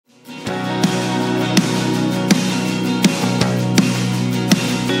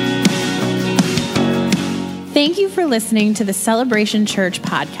Thank you for listening to the Celebration Church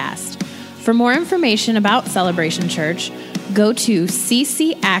podcast. For more information about Celebration Church, go to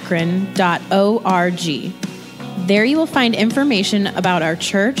ccakron.org. There you will find information about our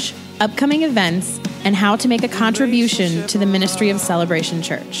church, upcoming events, and how to make a contribution to the ministry of Celebration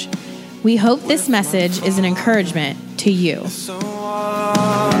Church. We hope this message is an encouragement to you. So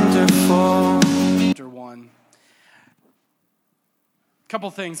wonderful. Chapter 1. A couple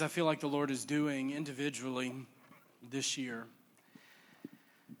things I feel like the Lord is doing individually this year.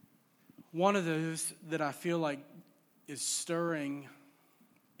 One of those that I feel like is stirring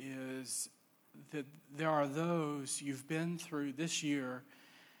is that there are those you've been through. This year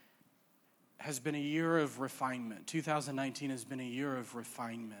has been a year of refinement. 2019 has been a year of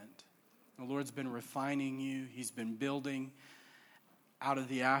refinement. The Lord's been refining you. He's been building out of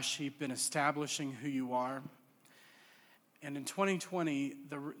the ash heap and establishing who you are. And in 2020,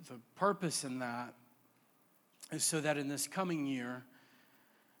 the purpose in that is so that in this coming year,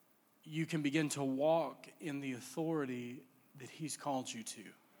 you can begin to walk in the authority that He's called you to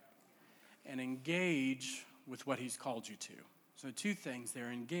and engage with what He's called you to. So two things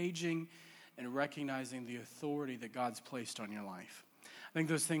there, engaging and recognizing the authority that God's placed on your life. I think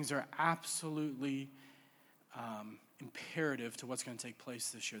those things are absolutely imperative to what's going to take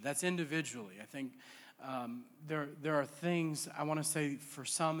place this year. That's individually. I think there are things, I want to say for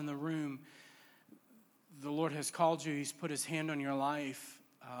some in the room, the Lord has called you. He's put His hand on your life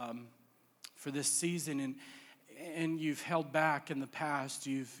for this season, and you've held back in the past.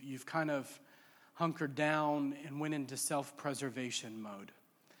 You've kind of hunkered down and went into self-preservation mode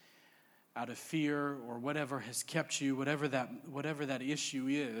out of fear or whatever has kept you, whatever that issue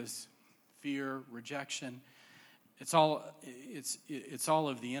is, fear, rejection. It's all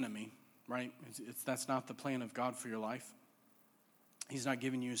of the enemy, right? That's not the plan of God for your life. He's not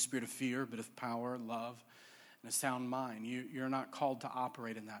giving you a spirit of fear, but of power, love, and a sound mind. You're not called to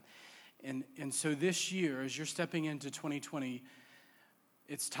operate in that. And so this year, as you're stepping into 2020,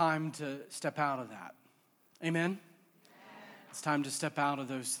 it's time to step out of that. Amen? It's time to step out of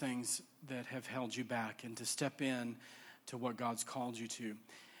those things that have held you back and to step in to what God's called you to.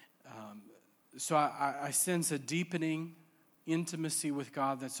 So I sense a deepening intimacy with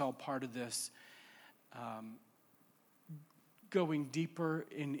God that's all part of this. Going deeper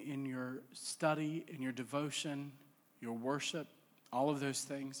in your study, in your devotion, your worship, all of those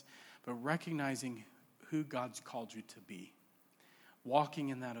things, but recognizing who God's called you to be. Walking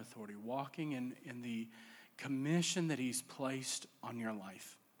in that authority, walking in the commission that He's placed on your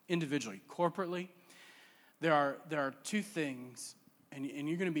life. Individually, corporately, there are two things, and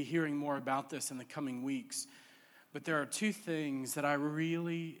you're going to be hearing more about this in the coming weeks, but there are two things that I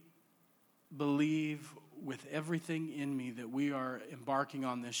really believe with everything in me that we are embarking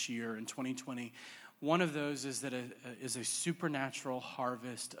on this year in 2020. One of those is that is a supernatural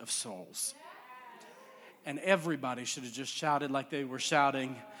harvest of souls. And everybody should have just shouted like they were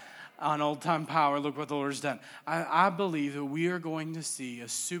shouting on Old Time Power, look what the Lord's done. I believe that we are going to see a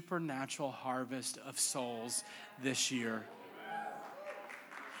supernatural harvest of souls this year.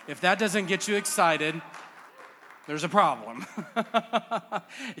 If that doesn't get you excited, there's a problem.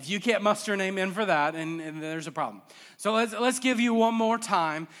 If you can't muster an amen for that, and there's a problem. So let's give you one more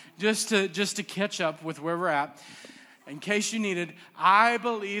time just to catch up with where we're at. In case you needed, I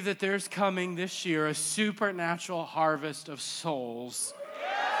believe that there's coming this year a supernatural harvest of souls.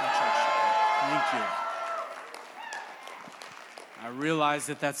 Thank you. I realize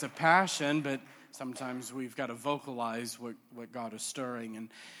that that's a passion, but sometimes we've got to vocalize what God is stirring. And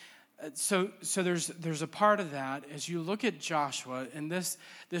so there's a part of that as you look at Joshua, and this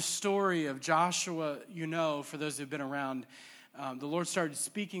story of Joshua, for those who've been around, the Lord started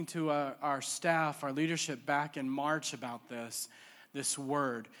speaking to our staff, our leadership back in March about this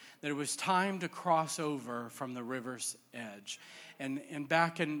word, that it was time to cross over from the river's edge. And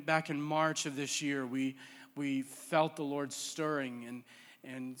back in March of this year, we felt the Lord stirring,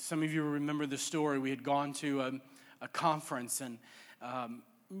 and some of you remember the story. We had gone to a conference, and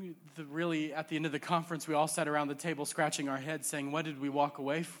really at the end of the conference, we all sat around the table scratching our heads saying, what did we walk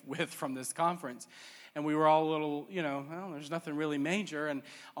away with from this conference? And we were all a little, there's nothing really major. And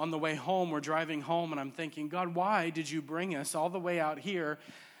on the way home, we're driving home, and I'm thinking, God, why did you bring us all the way out here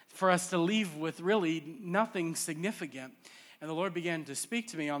for us to leave with really nothing significant? And the Lord began to speak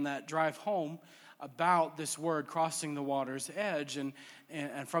to me on that drive home about this word, crossing the water's edge and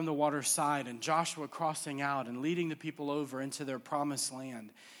from the water's side, and Joshua crossing out and leading the people over into their promised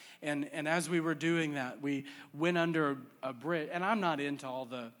land. And as we were doing that, we went under a bridge. And I'm not into all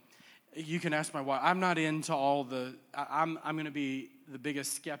the You can ask my wife. I'm not into all the, I'm going to be the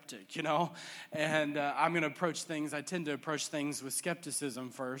biggest skeptic, and I'm going to approach things. I tend to approach things with skepticism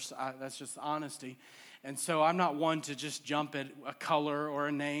first. That's just honesty. And so I'm not one to just jump at a color or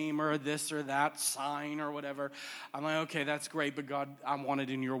a name or a this or that sign or whatever. I'm like, okay, that's great, but God, I want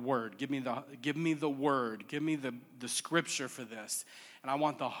it in your word. Give me the word. Give me the scripture for this. And I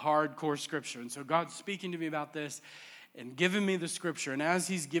want the hardcore scripture. And so God's speaking to me about this and giving me the scripture. And as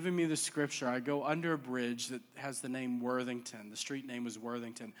he's giving me the scripture, I go under a bridge that has the name Worthington. The street name is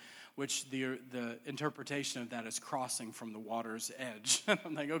Worthington, which the interpretation of that is crossing from the water's edge.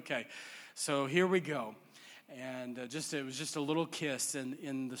 I'm like, okay, so here we go. And it was just a little kiss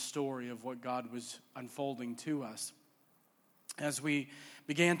in the story of what God was unfolding to us. As we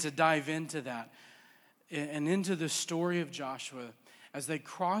began to dive into that and into the story of Joshua, as they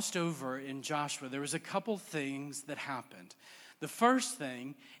crossed over in Joshua, there was a couple things that happened. The first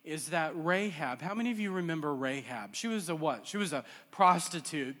thing is that Rahab, how many of you remember Rahab? She was a what? She was a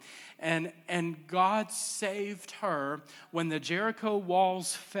prostitute. And God saved her when the Jericho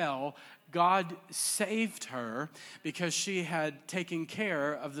walls fell. God saved her because she had taken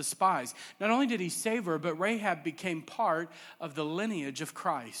care of the spies. Not only did he save her, but Rahab became part of the lineage of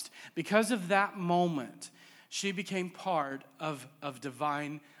Christ. Because of that moment, she became part of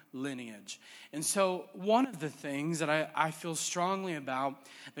divine lineage. And so one of the things that I feel strongly about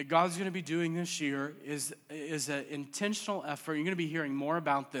that God's going to be doing this year is an intentional effort. You're going to be hearing more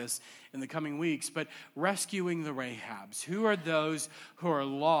about this in the coming weeks, but rescuing the Rahabs. Who are those who are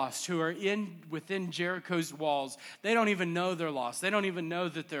lost, who are within Jericho's walls? They don't even know they're lost. They don't even know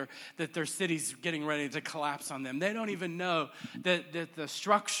that their city's getting ready to collapse on them. They don't even know that the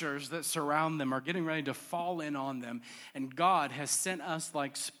structures that surround them are getting ready to fall in on them. And God has sent us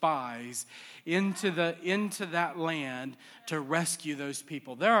like spies into that land to rescue those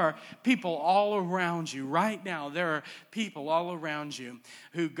people. There are people all around you right now. There are people all around you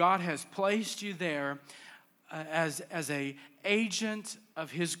who God has placed you there as a agent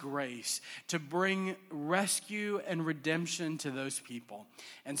of his grace to bring rescue and redemption to those people.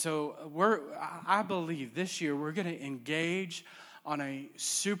 And so I believe this year we're going to engage on a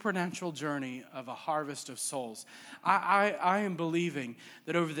supernatural journey of a harvest of souls. I am believing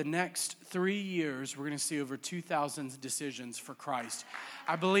that over the next 3 years, we're going to see over 2,000 decisions for Christ.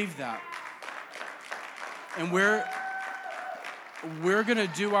 I believe that. And we're going to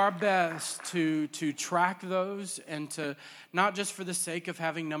do our best to track those and to, not just for the sake of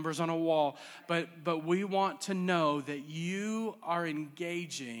having numbers on a wall, but we want to know that you are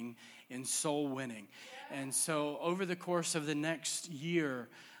engaging in soul winning. And so over the course of the next year,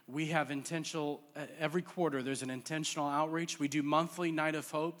 we have intentional, every quarter there's an intentional outreach. We do monthly Night of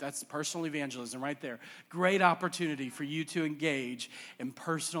Hope. That's personal evangelism right there. Great opportunity for you to engage in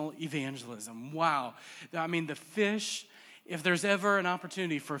personal evangelism. Wow. I mean, the fish, if there's ever an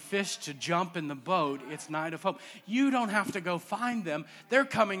opportunity for fish to jump in the boat, it's Night of Hope. You don't have to go find them. They're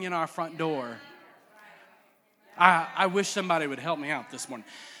coming in our front door. I wish somebody would help me out this morning.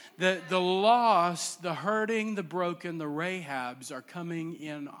 The lost, the hurting, the broken, the Rahabs are coming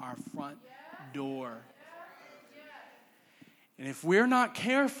in our front door. And if we're not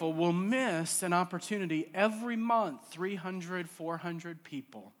careful, we'll miss an opportunity every month, 300, 400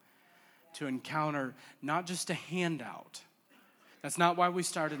 people to encounter not just a handout. That's not why we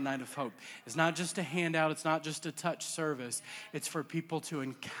started Night of Hope. It's not just a handout. It's not just a touch service. It's for people to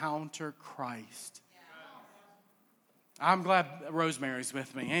encounter Christ. I'm glad Rosemary's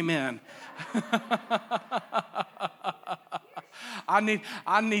with me. Amen.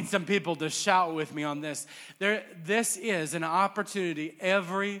 I need some people to shout with me on this. This is an opportunity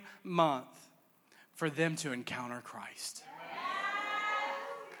every month for them to encounter Christ.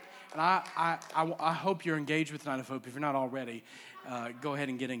 And I hope you're engaged with Night of Hope. If you're not already, go ahead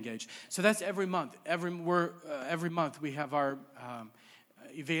and get engaged. So that's every month. Every month we have our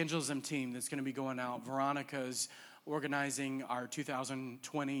evangelism team that's going to be going out. Veronica's organizing our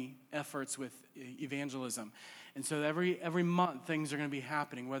 2020 efforts with evangelism. And so every month things are going to be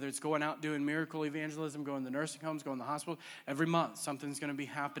happening, whether it's going out doing miracle evangelism, going to the nursing homes, going to the hospital. Every month something's going to be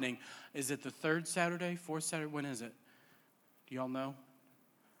happening. Is it the third Saturday, fourth Saturday? When is it? Do y'all know?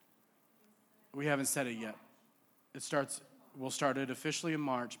 We haven't said it yet. We'll start it officially in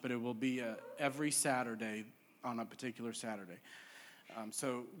March, but it will be every Saturday on a particular Saturday.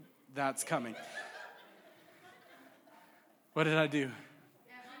 So that's coming. What did I do?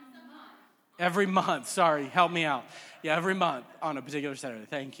 Every month. Sorry, help me out. Yeah, every month on a particular Saturday.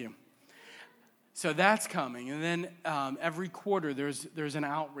 Thank you. So that's coming. And then every quarter there's an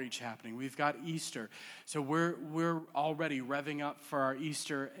outreach happening. We've got Easter. So we're already revving up for our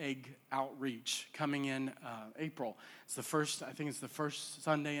Easter egg outreach coming in April. It's the first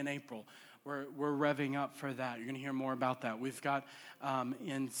Sunday in April. We're revving up for that. You're going to hear more about that. We've got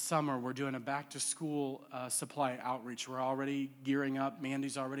in summer, we're doing a back-to-school supply outreach. We're already gearing up.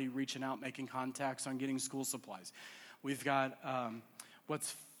 Mandy's already reaching out, making contacts on getting school supplies. We've got,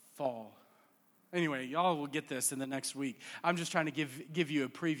 what's fall? Anyway, y'all will get this in the next week. I'm just trying to give you a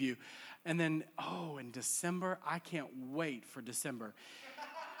preview. And then, in December, I can't wait for December.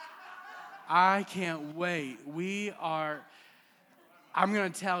 I can't wait. I'm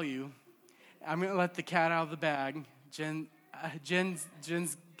going to tell you, I'm going to let the cat out of the bag.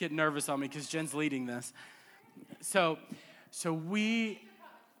 Jen's getting nervous on me because Jen's leading this. I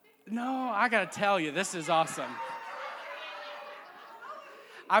got to tell you, this is awesome.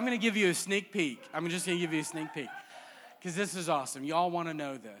 I'm going to give you a sneak peek. I'm just going to give you a sneak peek because this is awesome. Y'all want to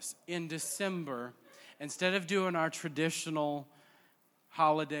know this. In December, instead of doing our traditional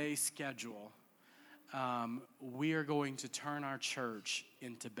holiday schedule, we are going to turn our church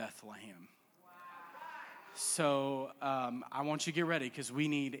into Bethlehem. So I want you to get ready because we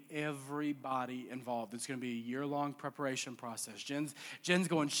need everybody involved. It's going to be a year-long preparation process. Jen's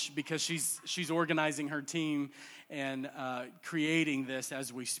going because she's organizing her team and creating this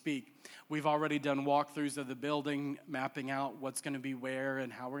as we speak. We've already done walkthroughs of the building, mapping out what's going to be where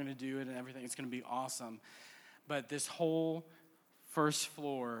and how we're going to do it and everything. It's going to be awesome. But this whole first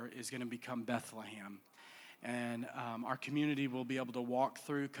floor is going to become Bethlehem. And our community will be able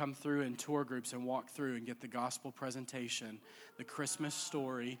to come through in tour groups and walk through and get the gospel presentation, the Christmas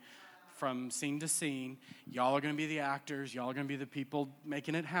story from scene to scene. Y'all are going to be the actors. Y'all are going to be the people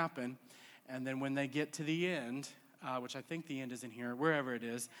making it happen. And then when they get to the end, which I think the end is in here, wherever it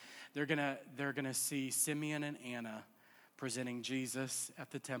is, they're gonna see Simeon and Anna presenting Jesus at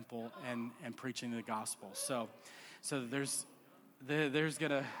the temple and preaching the gospel. So there's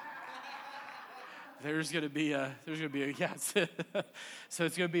going to be a yes. So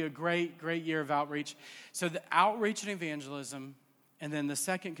it's going to be a great year of outreach. So the outreach and evangelism, and then the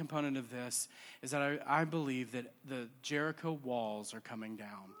second component of this is that I believe that the Jericho walls are coming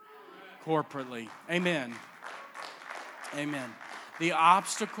down corporately. Amen. Amen. The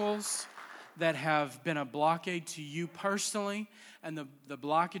obstacles that have been a blockade to you personally and the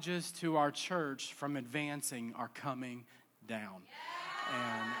blockages to our church from advancing are coming down.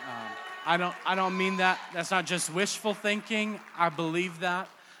 And I don't mean that. That's not just wishful thinking. I believe that.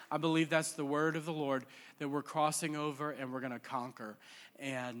 I believe that's the word of the Lord, that we're crossing over and we're going to conquer.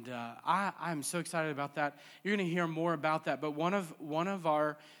 And I'm so excited about that. You're going to hear more about that. But one of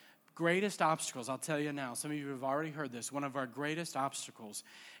our greatest obstacles, I'll tell you now, some of you have already heard this, one of our greatest obstacles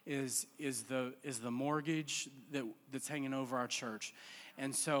is the mortgage that's hanging over our church.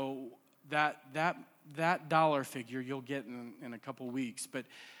 And so that dollar figure you'll get in a couple weeks. But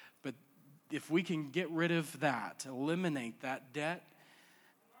if we can get rid of that, eliminate that debt.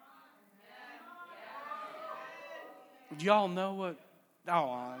 Do y'all know what?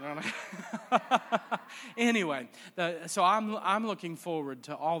 Oh, I don't know. Anyway, so I'm looking forward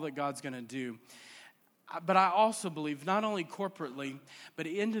to all that God's going to do. But I also believe, not only corporately, but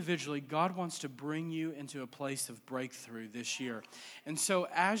individually, God wants to bring you into a place of breakthrough this year. And so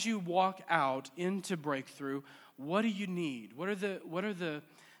as you walk out into breakthrough, what do you need? What are the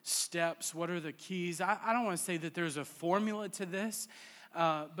steps? What are the keys? I don't want to say that there's a formula to this,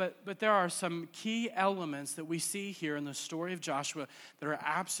 but there are some key elements that we see here in the story of Joshua that are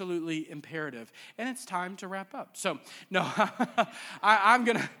absolutely imperative. And it's time to wrap up. So, no, I'm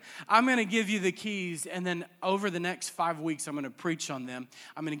gonna give you the keys, and then over the next 5 weeks, I'm gonna preach on them.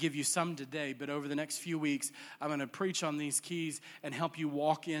 I'm gonna give you some today, but over the next few weeks, I'm gonna preach on these keys and help you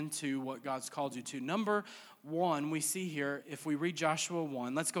walk into what God's called you to. Number 1, we see here, if we read Joshua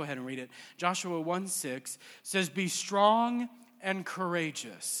 1, let's go ahead and read it. Joshua 1:6 says, "Be strong and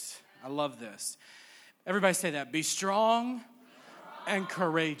courageous." I love this. Everybody say that. Be strong and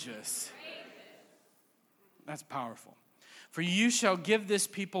courageous. That's powerful. "For you shall give this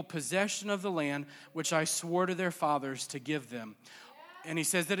people possession of the land which I swore to their fathers to give them." And he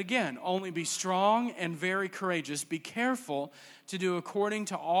says that again, "Only be strong and very courageous. Be careful to do according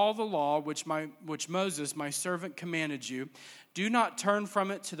to all the law which Moses, my servant, commanded you. Do not turn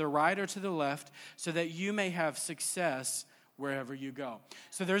from it to the right or to the left, so that you may have success wherever you go."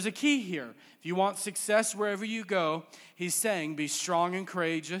 So there's a key here. If you want success wherever you go, he's saying be strong and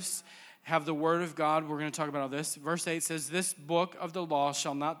courageous. Have the word of God. We're going to talk about all this. Verse 8 says, "This book of the law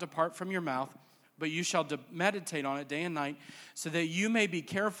shall not depart from your mouth, but you shall meditate on it day and night, so that you may be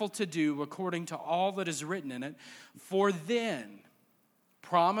careful to do according to all that is written in it. For then,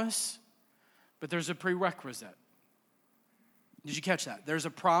 promise, but there's a prerequisite. Did you catch that? There's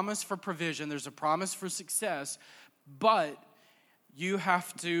a promise for provision, there's a promise for success, but you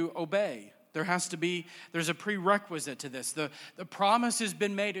have to obey. There's a prerequisite to this. The promise has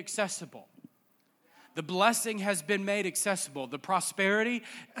been made accessible. The blessing has been made accessible. The prosperity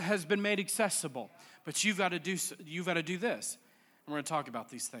has been made accessible. But you've got to do this. And we're going to talk about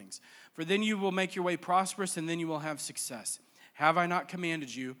these things. For then you will make your way prosperous, and then you will have success. Have I not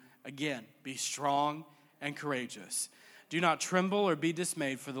commanded you? Again, be strong and courageous. Do not tremble or be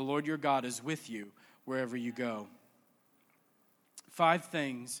dismayed, for the Lord your God is with you wherever you go. 5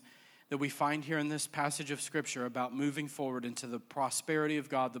 things that we find here in this passage of Scripture about moving forward into the prosperity of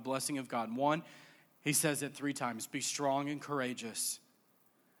God, the blessing of God. 1, he says it 3 times, be strong and courageous.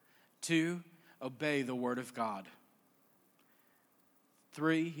 2, obey the word of God.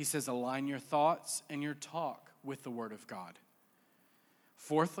 3, he says align your thoughts and your talk with the word of God.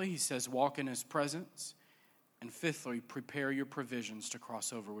 4thly, he says walk in his presence. And 5thly, prepare your provisions to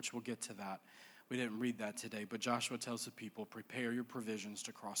cross over, which we'll get to that. We didn't read that today, but Joshua tells the people, prepare your provisions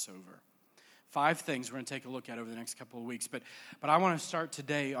to cross over. 5 things we're going to take a look at over the next couple of weeks. But I want to start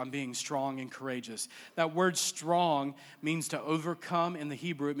today on being strong and courageous. That word strong means to overcome in the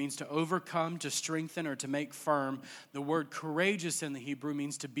Hebrew. It means to overcome, to strengthen, or to make firm. The word courageous in the Hebrew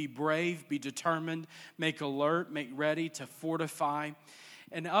means to be brave, be determined, make alert, make ready, to fortify.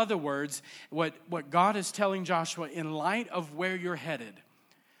 In other words, what God is telling Joshua, in light of where you're headed,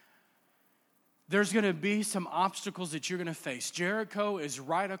 there's going to be some obstacles that you're going to face. Jericho is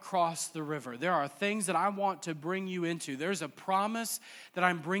right across the river. There are things that I want to bring you into. There's a promise that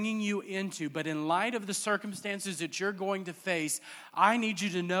I'm bringing you into. But in light of the circumstances that you're going to face, I need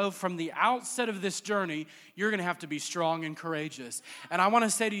you to know from the outset of this journey, you're going to have to be strong and courageous. And I want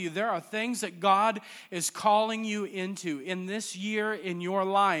to say to you, there are things that God is calling you into in this year in your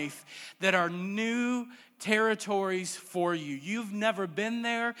life that are new territories for you. You've never been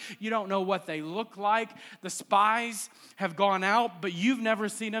there. You don't know what they look like. The spies have gone out, but you've never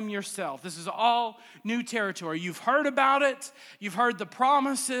seen them yourself. This is all new territory. You've heard about it. You've heard the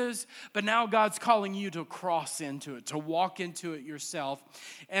promises, but now God's calling you to cross into it, to walk into it yourself.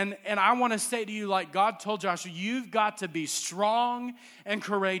 And I want to say to you, like God told Joshua, you've got to be strong and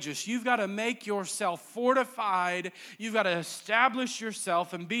courageous. You've got to make yourself fortified. You've got to establish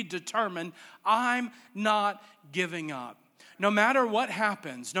yourself and be determined. I'm not giving up. No matter what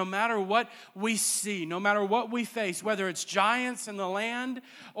happens, no matter what we see, no matter what we face, whether it's giants in the land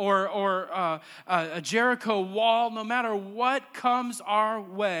or a Jericho wall, no matter what comes our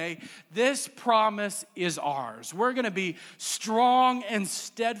way, this promise is ours. We're going to be strong and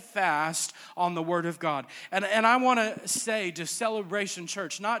steadfast on the word of God. And I want to say to Celebration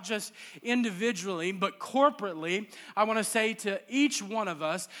Church, not just individually, but corporately, I want to say to each one of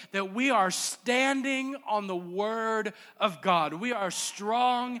us that we are standing on the word of God. We are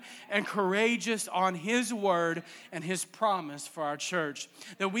strong and courageous on his word and his promise for our church.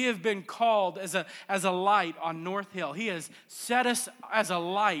 That we have been called as a light on North Hill. He has set us as a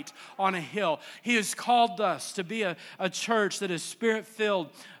light on a hill. He has called us to be a church that is spirit-filled,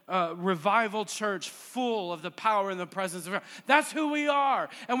 revival church full of the power and the presence of God. That's who we are,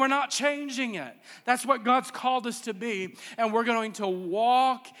 and we're not changing it. That's what God's called us to be, and we're going to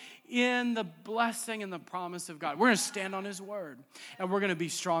walk in the blessing and the promise of God. We're going to stand on his word, and we're going to be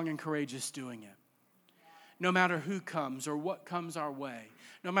strong and courageous doing it. No matter who comes or what comes our way,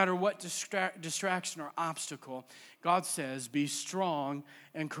 no matter what distraction or obstacle, God says, be strong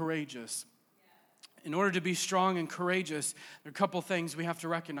and courageous. In order to be strong and courageous, there are a couple things we have to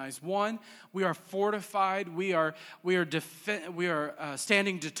recognize. One, we are fortified. We are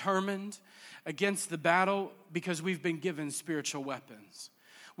standing determined against the battle because we've been given spiritual weapons.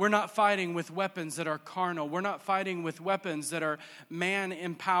 We're not fighting with weapons that are carnal. We're not fighting with weapons that are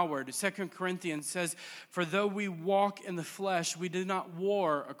man-empowered. 2 Corinthians says, for though we walk in the flesh, we do not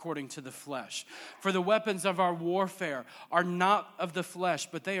war according to the flesh. For the weapons of our warfare are not of the flesh,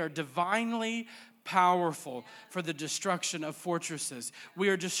 but they are divinely powerful for the destruction of fortresses. We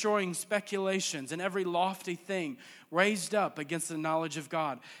are destroying speculations and every lofty thing raised up against the knowledge of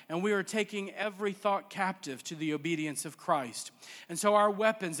God. And we are taking every thought captive to the obedience of Christ. And so our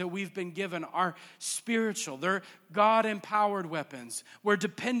weapons that we've been given are spiritual. They're God-empowered weapons. We're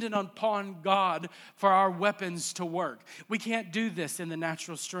dependent upon God for our weapons to work. We can't do this in the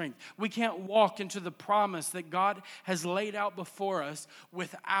natural strength. We can't walk into the promise that God has laid out before us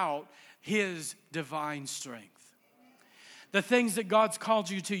without his divine strength. The things that God's called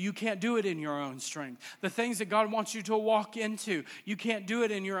you to, you can't do it in your own strength. The things that God wants you to walk into, you can't do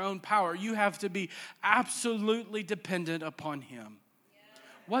it in your own power. You have to be absolutely dependent upon Him.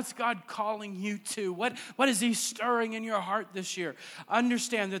 What's God calling you to? What is He stirring in your heart this year?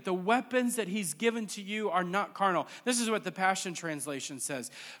 Understand that the weapons that He's given to you are not carnal. This is what the Passion Translation says.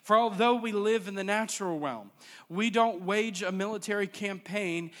 For although we live in the natural realm, we don't wage a military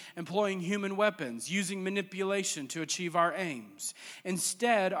campaign employing human weapons, using manipulation to achieve our aims.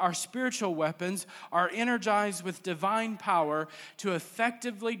 Instead, our spiritual weapons are energized with divine power to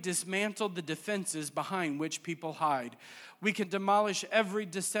effectively dismantle the defenses behind which people hide. We can demolish every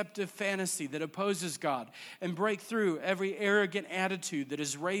deceptive fantasy that opposes God and break through every arrogant attitude that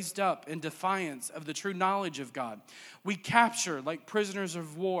is raised up in defiance of the true knowledge of God. We capture, like prisoners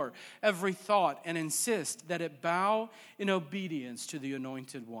of war, every thought and insist that it bow in obedience to the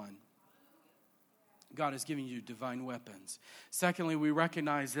Anointed One. God is giving you divine weapons. Secondly, we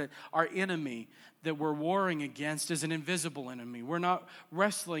recognize that our enemy that we're warring against is an invisible enemy. We're not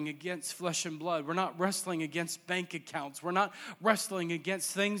wrestling against flesh and blood. We're not wrestling against bank accounts. We're not wrestling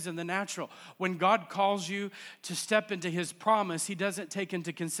against things in the natural. When God calls you to step into His promise, He doesn't take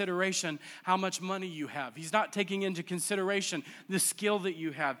into consideration how much money you have. He's not taking into consideration the skill that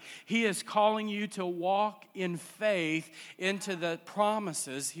you have. He is calling you to walk in faith into the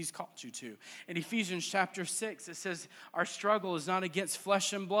promises He's called you to. In Ephesians chapter 6, it says, our struggle is not against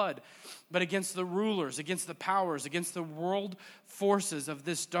flesh and blood, but against the rulers, against the powers, against the world forces of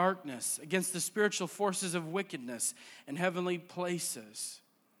this darkness, against the spiritual forces of wickedness in heavenly places.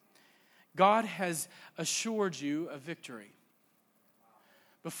 God has assured you of victory.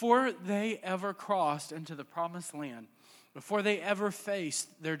 Before they ever crossed into the promised land, before they ever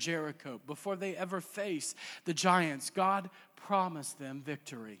faced their Jericho, before they ever faced the giants, God promised them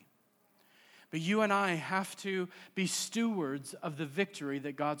victory. But you and I have to be stewards of the victory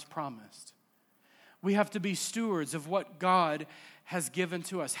that God's promised. We have to be stewards of what God has given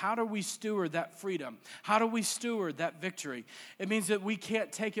to us. How do we steward that freedom? How do we steward that victory? It means that we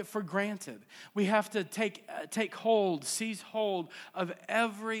can't take it for granted. We have to take hold, seize hold of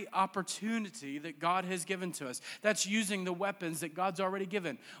every opportunity that God has given to us. That's using the weapons that God's already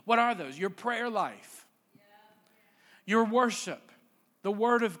given. What are those? Your prayer life, your worship, the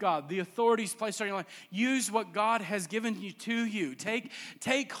Word of God, the authorities placed on your life. Use what God has given you to you.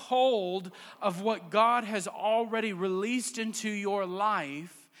 Take hold of what God has already released into your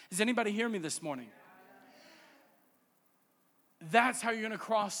life. Does anybody hear me this morning? That's how you're going to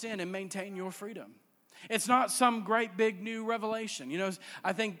cross in and maintain your freedom. It's not some great big new revelation. You know,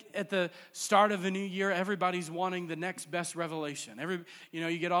 I think at the start of a new year, everybody's wanting the next best revelation.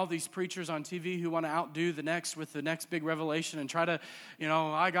 You get all these preachers on TV who want to outdo the next with the next big revelation and try to,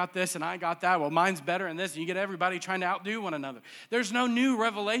 I got this and I got that. Well, mine's better than this. And you get everybody trying to outdo one another. There's no new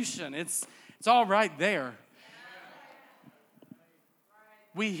revelation. It's all right there.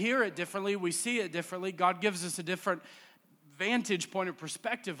 We hear it differently. We see it differently. God gives us a different vantage point or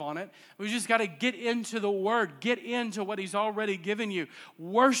perspective on it. We just got to get into the Word, get into what He's already given you.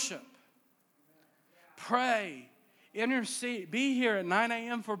 Worship, pray, intercede. Be here at 9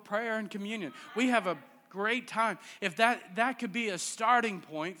 a.m. for prayer and communion. We have a great time. If that could be a starting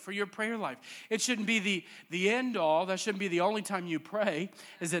point for your prayer life. It shouldn't be the end all. That shouldn't be the only time you pray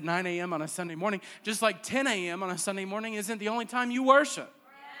is at 9 a.m. on a Sunday morning. Just like 10 a.m. on a Sunday morning isn't the only time you worship.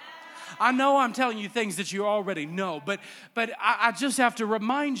 I know I'm telling you things that you already know, but I just have to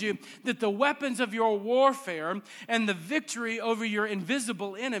remind you that the weapons of your warfare and the victory over your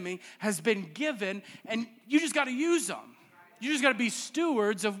invisible enemy has been given, and you just got to use them. You just got to be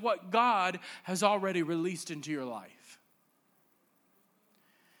stewards of what God has already released into your life.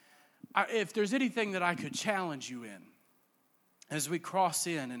 If there's anything that I could challenge you in as we cross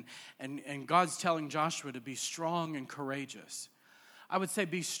in and God's telling Joshua to be strong and courageous, I would say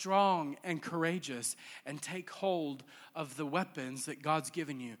be strong and courageous and take hold of the weapons that God's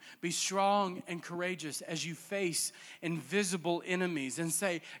given you. Be strong and courageous as you face invisible enemies and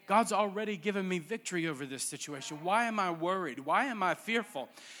say, God's already given me victory over this situation. Why am I worried? Why am I fearful?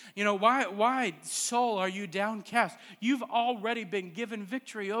 Why, soul, are you downcast? You've already been given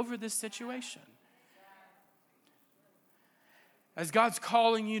victory over this situation. As God's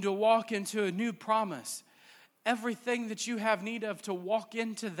calling you to walk into a new promise, everything that you have need of to walk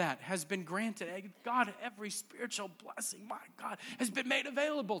into that has been granted. God, every spiritual blessing, my God, has been made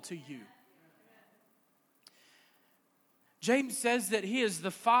available to you. James says that He is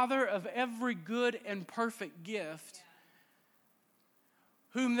the Father of every good and perfect gift,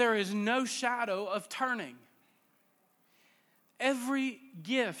 whom there is no shadow of turning. Every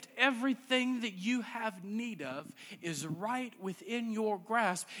gift, everything that you have need of is right within your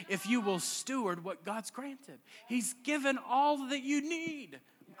grasp if you will steward what God's granted. He's given all that you need.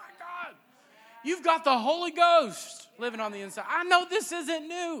 My God. You've got the Holy Ghost living on the inside. I know this isn't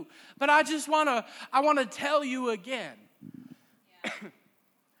new, but I want to tell you again.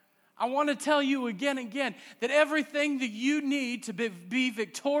 I want to tell you again and again that everything that you need to be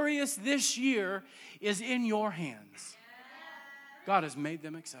victorious this year is in your hands. God has made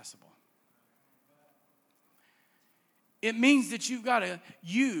them accessible. It means that you've got to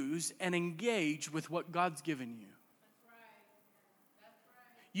use and engage with what God's given you.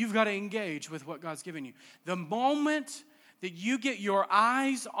 You've got to engage with what God's given you. The moment that you get your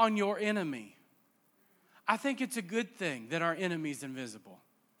eyes on your enemy, I think it's a good thing that our enemy's invisible.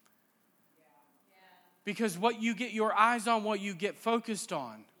 Because what you get your eyes on, what you get focused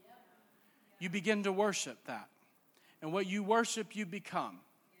on, you begin to worship that. And what you worship, you become.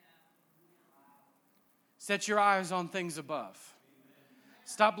 Set your eyes on things above.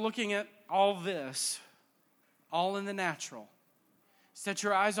 Stop looking at all this, all in the natural. Set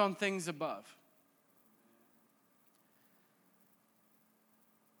your eyes on things above.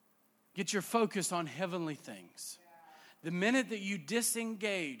 Get your focus on heavenly things. The minute that you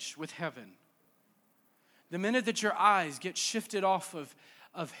disengage with heaven, the minute that your eyes get shifted off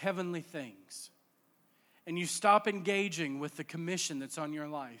of heavenly things, and you stop engaging with the commission that's on your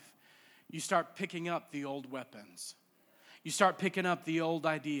life, you start picking up the old weapons. You start picking up the old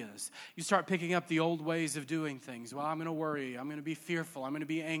ideas. You start picking up the old ways of doing things. Well, I'm going to worry. I'm going to be fearful. I'm going to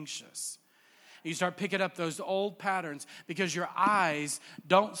be anxious. You start picking up those old patterns because your eyes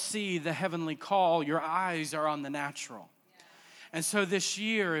don't see the heavenly call. Your eyes are on the natural. And so this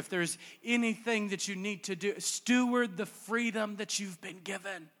year, if there's anything that you need to do, steward the freedom that you've been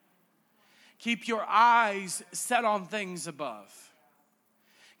given. Keep your eyes set on things above.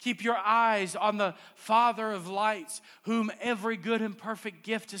 Keep your eyes on the Father of lights, whom every good and perfect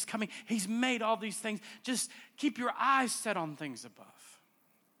gift is coming. He's made all these things. Just keep your eyes set on things above.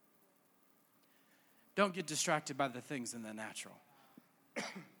 Don't get distracted by the things in the natural.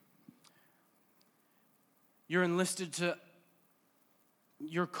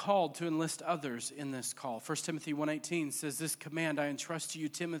 You're called to enlist others in this call. 1 Timothy 1:18 says, "This command I entrust to you,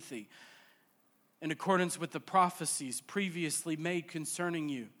 Timothy, in accordance with the prophecies previously made concerning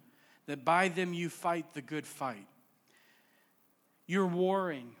you, that by them you fight the good fight." You're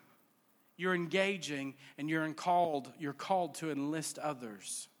warring, you're engaging, and you're called to enlist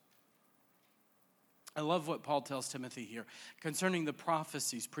others. I love what Paul tells Timothy here concerning the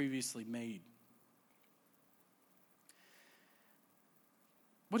prophecies previously made.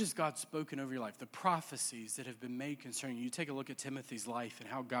 What has God spoken over your life? The prophecies that have been made concerning you. You take a look at Timothy's life and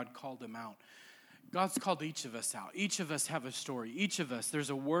how God called him out. God's called each of us out. Each of us have a story. Each of us, there's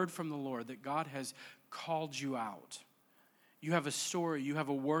a word from the Lord that God has called you out. You have a story. You have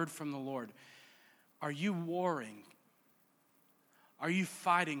a word from the Lord. Are you warring? Are you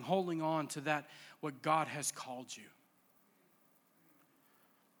fighting, holding on to that, what God has called you?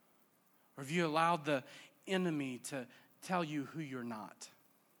 Or have you allowed the enemy to tell you who you're not?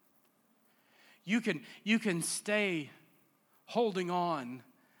 You can stay holding on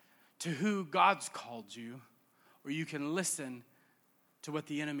to who God's called you, or you can listen to what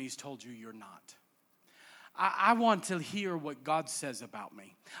the enemy's told you you're not. I want to hear what God says about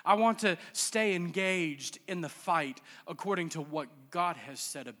me. I want to stay engaged in the fight according to what God has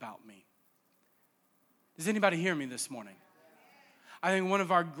said about me. Does anybody hear me this morning? I think one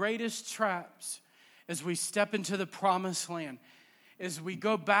of our greatest traps as we step into the promised land is we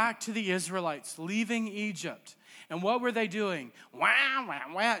go back to the Israelites leaving Egypt. And what were they doing? Wah, wah,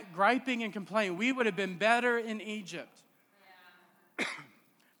 wah, griping and complaining. We would have been better in Egypt. Yeah.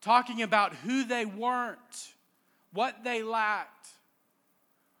 Talking about who they weren't, what they lacked.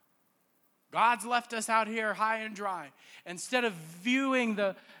 God's left us out here high and dry. Instead of viewing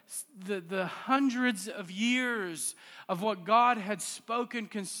the hundreds of years of what God had spoken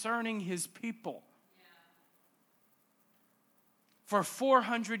concerning his people. For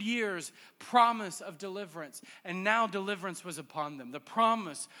 400 years, promise of deliverance. And now deliverance was upon them. The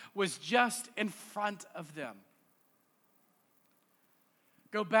promise was just in front of them.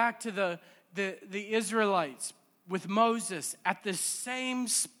 Go back to the Israelites with Moses at the same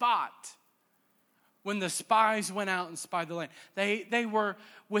spot when the spies went out and spied the land. They were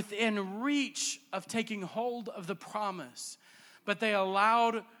within reach of taking hold of the promise. But they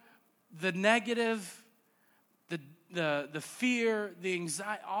allowed the negative, the fear, the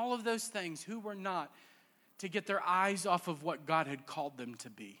anxiety, all of those things, who were not, to get their eyes off of what God had called them to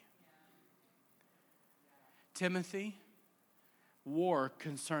be. Timothy, war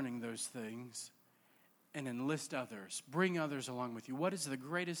concerning those things and enlist others. Bring others along with you. What is the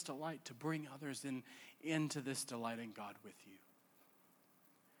greatest delight? To bring others into this delight in God with you.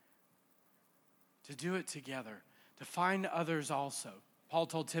 To do it together. To find others also. Paul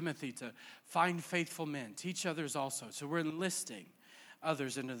told Timothy to find faithful men. Teach others also. So we're enlisting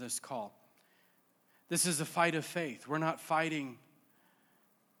others into this call. This is a fight of faith. We're not fighting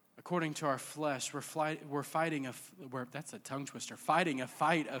according to our flesh. We're fighting that's a tongue twister. Fighting a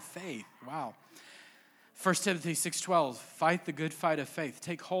fight of faith. Wow. 1 Timothy 6:12, fight the good fight of faith.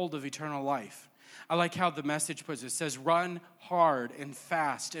 Take hold of eternal life. I like how the Message puts it. It says, run hard and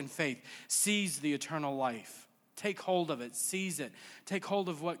fast in faith. Seize the eternal life. Take hold of it. Seize it. Take hold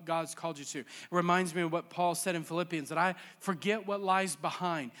of what God's called you to. It reminds me of what Paul said in Philippians, that I forget what lies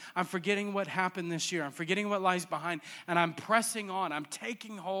behind. I'm forgetting what happened this year. I'm forgetting what lies behind, and I'm pressing on. I'm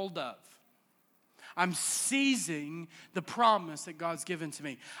taking hold of. I'm seizing the promise that God's given to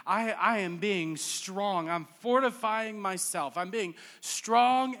me. I am being strong. I'm fortifying myself. I'm being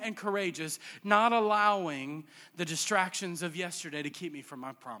strong and courageous, not allowing the distractions of yesterday to keep me from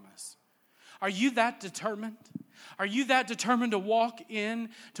my promise. Are you that determined? Are you that determined to walk in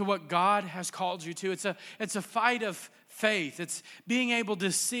to what God has called you to? It's a fight of faith. It's being able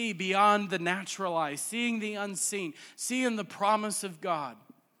to see beyond the natural eye, seeing the unseen, seeing the promise of God.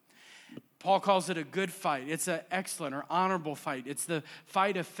 Paul calls it a good fight. It's an excellent or honorable fight. It's the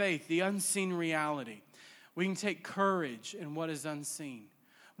fight of faith, the unseen reality. We can take courage in what is unseen.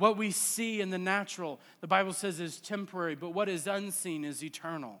 What we see in the natural, the Bible says, is temporary, but what is unseen is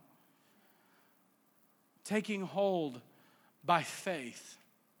eternal. Taking hold by faith,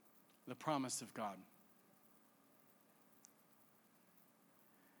 the promise of God.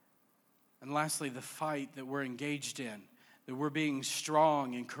 And lastly, the fight that we're engaged in, that we're being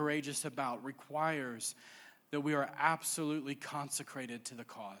strong and courageous about, requires that we are absolutely consecrated to the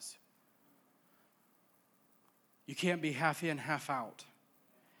cause. You can't be half in, half out.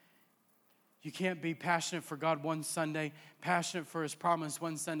 You can't be passionate for God one Sunday, passionate for His promise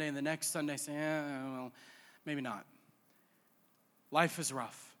one Sunday, and the next Sunday say, well, maybe not. Life is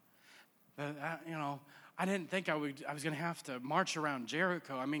rough. I didn't think I was going to have to march around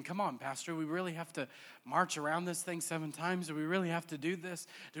Jericho. I mean, come on, Pastor. We really have to march around this thing 7 times? Do we really have to do this?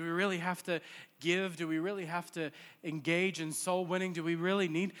 Do we really have to give? Do we really have to engage in soul winning? Do we really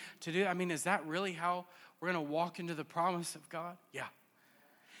need to do? I mean, is that really how we're going to walk into the promise of God? Yeah.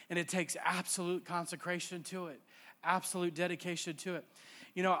 And it takes absolute consecration to it, absolute dedication to it.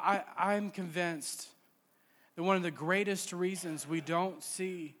 I'm convinced that one of the greatest reasons we don't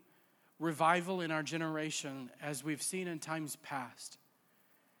see revival in our generation as we've seen in times past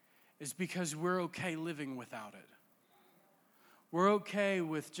is because we're okay living without it. We're okay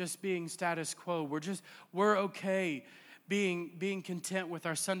with just being status quo. We're okay being content with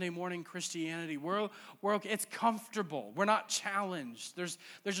our Sunday morning Christianity. We're okay. It's comfortable. We're not challenged.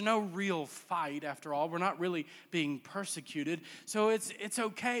 There's no real fight after all. We're not really being persecuted. So it's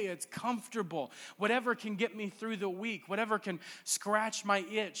okay. It's comfortable. Whatever can get me through the week, whatever can scratch my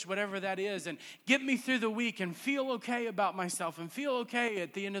itch, whatever that is, and get me through the week and feel okay about myself and feel okay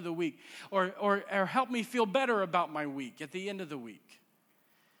at the end of the week, or help me feel better about my week at the end of the week.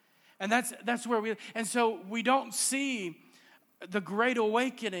 And that's where and so we don't see the great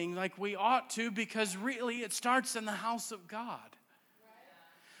awakening like we ought to, because really it starts in the house of God.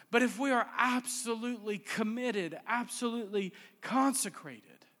 But if we are absolutely committed, absolutely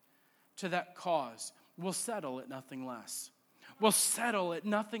consecrated to that cause, we'll settle at nothing less. We'll settle at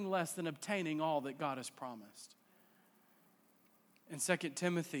nothing less than obtaining all that God has promised. In 2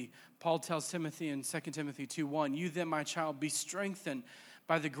 Timothy, Paul tells Timothy in 2 Timothy 2:1, you then, my child, be strengthened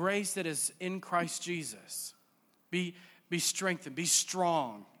by the grace that is in Christ Jesus. Be strengthened, be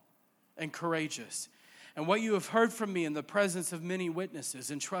strong and courageous. And what you have heard from me in the presence of many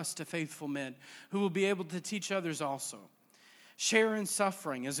witnesses, entrust to faithful men who will be able to teach others also. Share in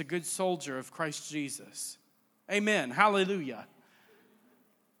suffering as a good soldier of Christ Jesus. Amen. Hallelujah.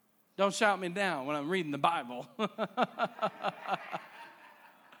 Don't shout me down when I'm reading the Bible.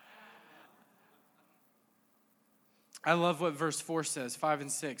 I love what verse 4 says, 5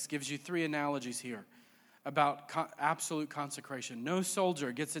 and 6, gives you 3 analogies here about absolute consecration. No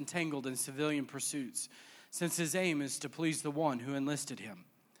soldier gets entangled in civilian pursuits, since his aim is to please the one who enlisted him.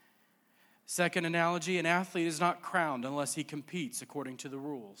 Second analogy, an athlete is not crowned unless he competes according to the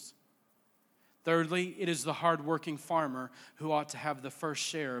rules. Thirdly, it is the hardworking farmer who ought to have the first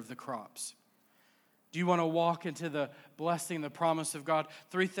share of the crops. Do you want to walk into the blessing, the promise of God?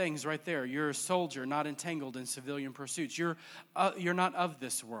 3 things right there. You're a soldier, not entangled in civilian pursuits. You're not of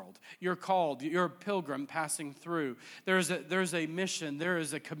this world. You're called. You're a pilgrim passing through. There's a mission. There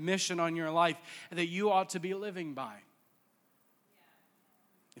is a commission on your life that you ought to be living by.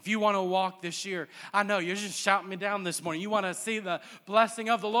 If you want to walk this year, I know you're just shouting me down this morning. You want to see the blessing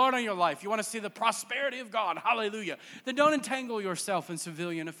of the Lord on your life. You want to see the prosperity of God. Hallelujah. Then don't entangle yourself in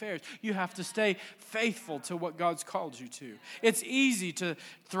civilian affairs. You have to stay faithful to what God's called you to. It's easy to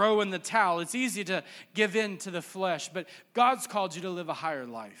throw in the towel. It's easy to give in to the flesh. But God's called you to live a higher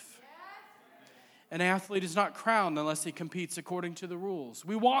life. An athlete is not crowned unless he competes according to the rules.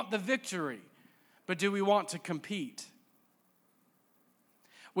 We want the victory, but do we want to compete?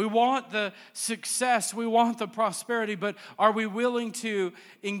 We want the success, we want the prosperity, but are we willing to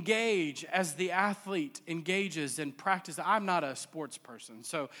engage as the athlete engages in practice? I'm not a sports person,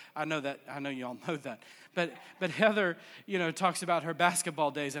 so I know you all know that. But Heather, talks about her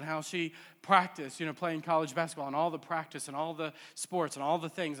basketball days and how she practiced, playing college basketball and all the practice and all the sports and all the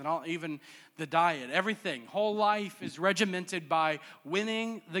things and even the diet, everything. Whole life is regimented by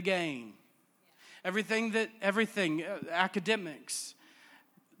winning the game. Everything, academics,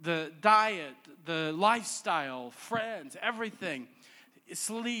 the diet, the lifestyle, friends, everything,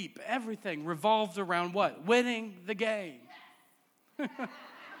 sleep, everything revolves around what? Winning the game.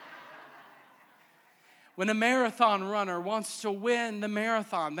 When a marathon runner wants to win the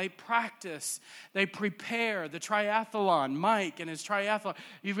marathon, they practice, they prepare. The triathlon, Mike and his triathlon,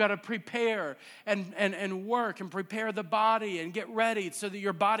 you've got to prepare and work and prepare the body and get ready so that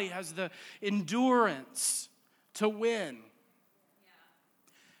your body has the endurance to win.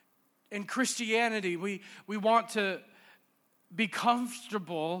 In Christianity, we want to be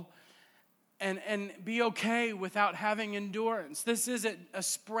comfortable and be okay without having endurance. This isn't a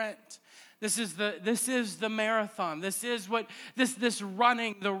sprint. This is the marathon. This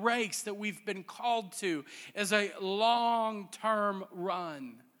running the race that we've been called to is a long-term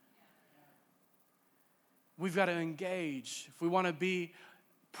run. We've got to engage. If we want to be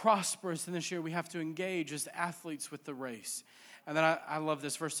prosperous in this year, we have to engage as athletes with the race. And then I love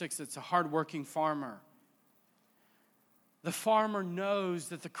this, verse 6, it's a hardworking farmer. The farmer knows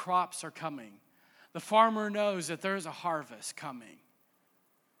that the crops are coming. The farmer knows that there's a harvest coming.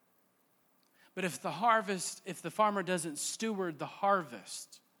 But if the farmer doesn't steward the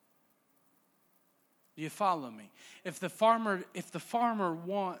harvest, do you follow me? If the farmer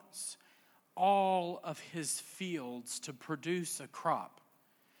wants all of his fields to produce a crop,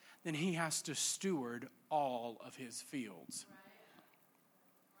 then he has to steward all of his fields.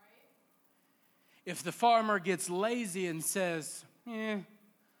 If the farmer gets lazy and says,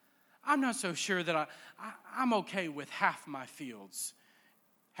 I'm not so sure that I'm okay with half my fields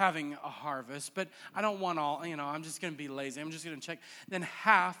having a harvest, but I don't want all, I'm just going to be lazy. I'm just going to check. Then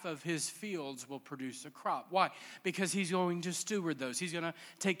half of his fields will produce a crop. Why? Because he's going to steward those. He's going to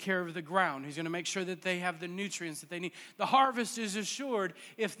take care of the ground. He's going to make sure that they have the nutrients that they need. The harvest is assured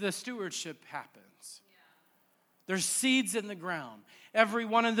if the stewardship happens. There's seeds in the ground. Every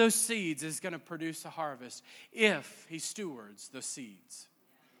one of those seeds is going to produce a harvest if he stewards the seeds.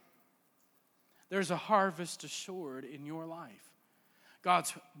 There's a harvest assured in your life.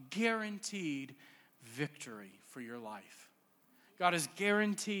 God's guaranteed victory for your life. God has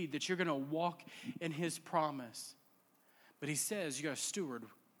guaranteed that you're going to walk in his promise. But he says you got to steward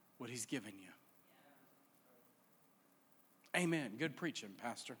what he's given you. Amen. Good preaching,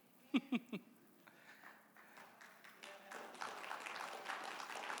 Pastor.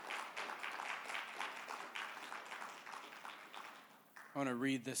 I want to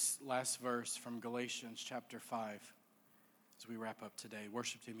read this last verse from Galatians chapter 5 as we wrap up today.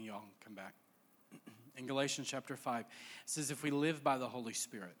 Worship team, you all come back. In Galatians chapter 5, it says, if we live by the Holy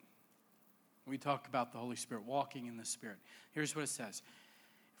Spirit, we talk about the Holy Spirit, walking in the Spirit. Here's what it says.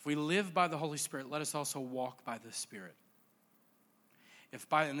 If we live by the Holy Spirit, let us also walk by the Spirit.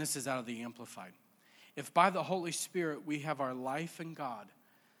 And this is out of the Amplified. If by the Holy Spirit we have our life in God,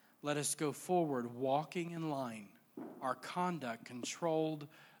 let us go forward walking in line, our conduct controlled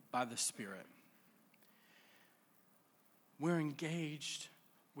by the Spirit. We're engaged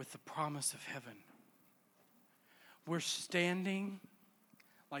with the promise of heaven. We're standing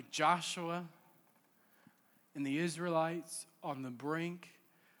like Joshua and the Israelites on the brink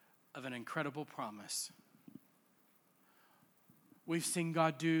of an incredible promise. We've seen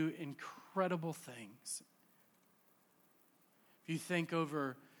God do incredible things. If you think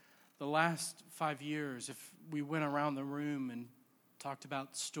over the last 5 years, if we went around the room and talked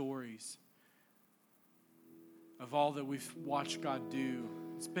about stories of all that we've watched God do,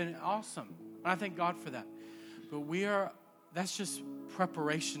 it's been awesome. And I thank God for that. But that's just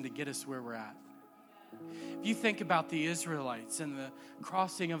preparation to get us where we're at. If you think about the Israelites and the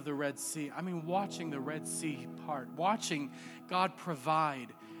crossing of the Red Sea, watching the Red Sea part, watching God provide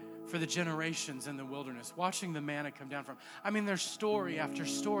for the generations in the wilderness, watching the manna come down from. There's story after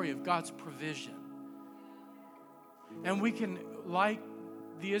story of God's provision. And we can, like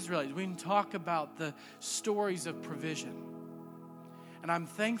the Israelites, we can talk about the stories of provision. And I'm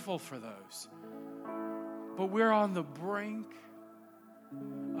thankful for those. But we're on the brink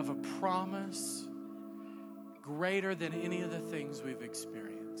of a promise greater than any of the things we've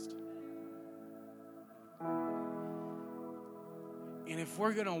experienced. And if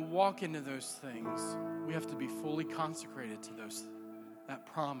we're going to walk into those things, we have to be fully consecrated to that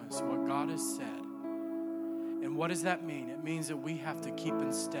promise, what God has said. And what does that mean? It means that we have to keep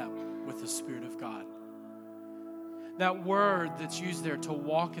in step with the Spirit of God. That word that's used there, to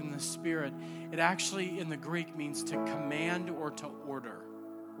walk in the Spirit, it actually in the Greek means to command or to order,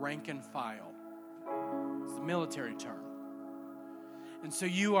 rank and file. It's a military term. And so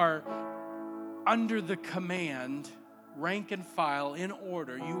you are under the command, rank and file, in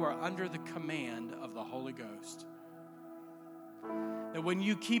order. You are under the command of the Holy Ghost. That when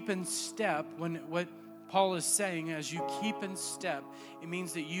you keep in step, what Paul is saying, as you keep in step, it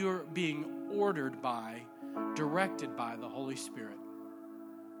means that you're being ordered by, directed by the Holy Spirit.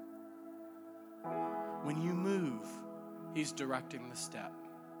 When you move, He's directing the step.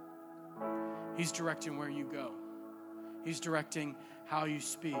 He's directing where you go. He's directing how you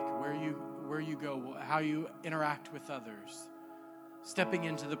speak, where you go, how you interact with others. Stepping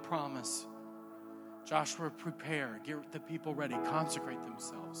into the promise. Joshua, prepare. Get the people ready. Consecrate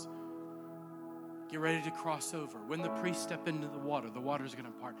themselves. Get ready to cross over. When the priests step into the water's going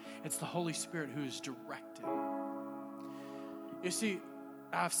to part. It's the Holy Spirit who is directing. You see,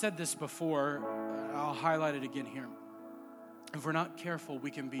 I've said this before. I'll highlight it again here. If we're not careful,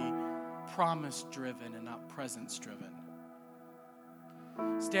 we can be promise-driven and not presence-driven.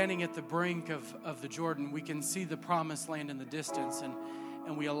 Standing at the brink of the Jordan, we can see the promised land in the distance,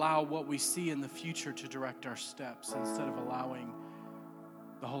 and we allow what we see in the future to direct our steps instead of allowing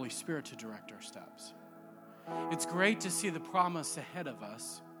the Holy Spirit to direct our steps. It's great to see the promise ahead of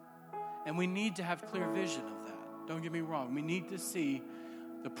us, and we need to have clear vision of that. Don't get me wrong. We need to see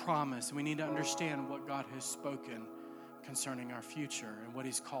the promise, and we need to understand what God has spoken concerning our future and what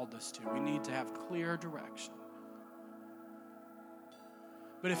He's called us to. We need to have clear direction.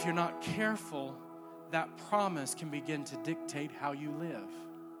 But if you're not careful, that promise can begin to dictate how you live.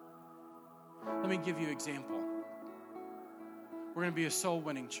 Let me give you an example. We're going to be a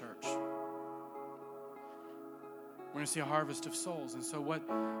soul-winning church. We're going to see a harvest of souls. And so what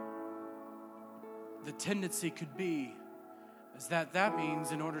the tendency could be is that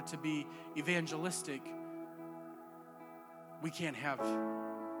means in order to be evangelistic, we can't have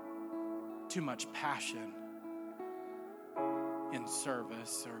too much passion in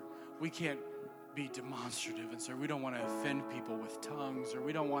service, or we can't be demonstrative and so we don't want to offend people with tongues, or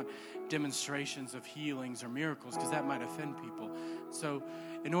we don't want demonstrations of healings or miracles because that might offend people. So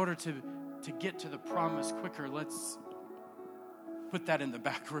in order to get to the promise quicker, let's put that in the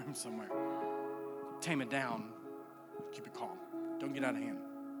back room somewhere. Tame it down. Keep it calm. Don't get out of hand.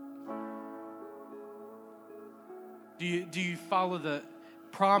 Do you follow the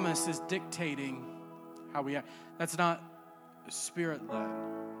promise is dictating how we act? That's not Spirit-led.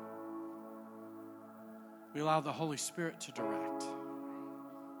 We allow the Holy Spirit to direct.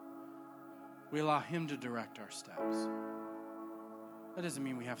 We allow Him to direct our steps. That doesn't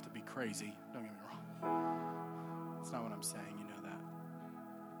mean we have to be crazy. Don't get me wrong. That's not what I'm saying. You know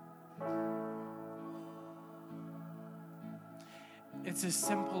that. It's as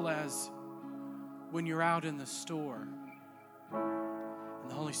simple as when you're out in the store and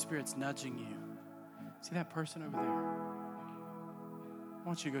the Holy Spirit's nudging you. See that person over there? I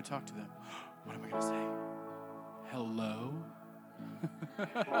want you to go talk to them. What am I going to say? Hello?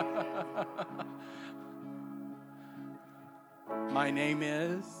 My name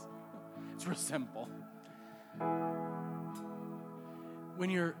is... It's real simple.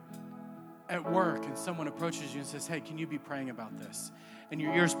 When you're at work and someone approaches you and says, hey, can you be praying about this? And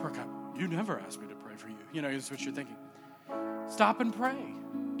your ears perk up. You never asked me to pray for you. You know, that's what you're thinking. Stop and pray.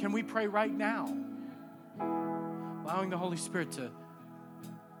 Can we pray right now? Allowing the Holy Spirit to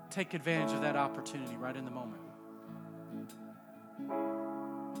take advantage of that opportunity right in the moment.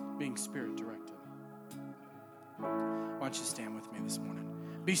 Being Spirit directed. Why don't you stand with me this morning?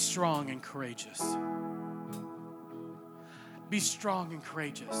 Be strong and courageous. Be strong and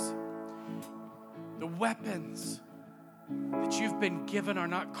courageous. The weapons that you've been given are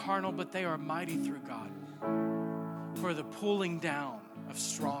not carnal, but they are mighty through God for the pulling down of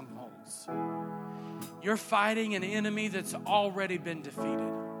strongholds. You're fighting an enemy that's already been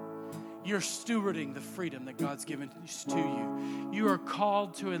defeated. You're stewarding the freedom that God's given to you. You are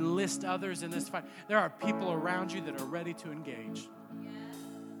called to enlist others in this fight. There are people around you that are ready to engage.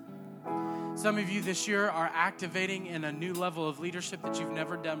 Some of you this year are activating in a new level of leadership that you've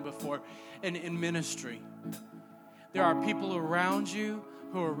never done before in ministry. There are people around you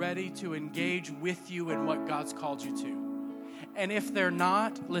who are ready to engage with you in what God's called you to. And if they're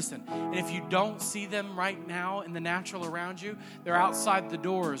not, listen, and if you don't see them right now in the natural around you, they're outside the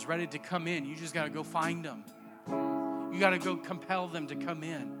doors ready to come in. You just got to go find them. You got to go compel them to come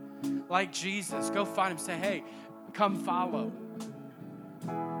in. Like Jesus, go find them. Say, hey, come follow.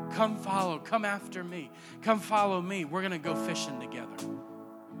 Come follow. Come after me. Come follow me. We're going to go fishing together.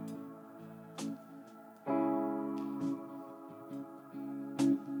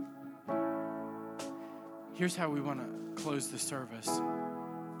 Here's how we want to close the service.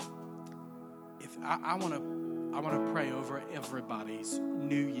 If I want to pray over everybody's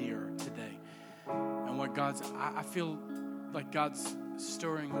new year today, and what I feel like God's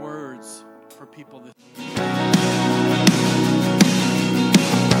stirring words for people this.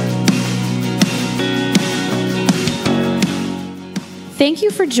 Thank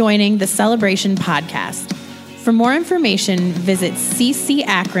you for joining the Celebration Podcast. For more information, visit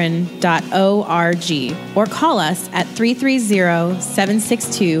ccakron.org or call us at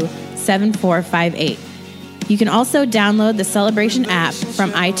 330-762-7458. You can also download the Celebration app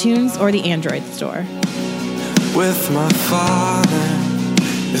from iTunes or the Android store. With my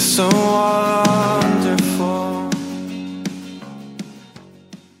Father is so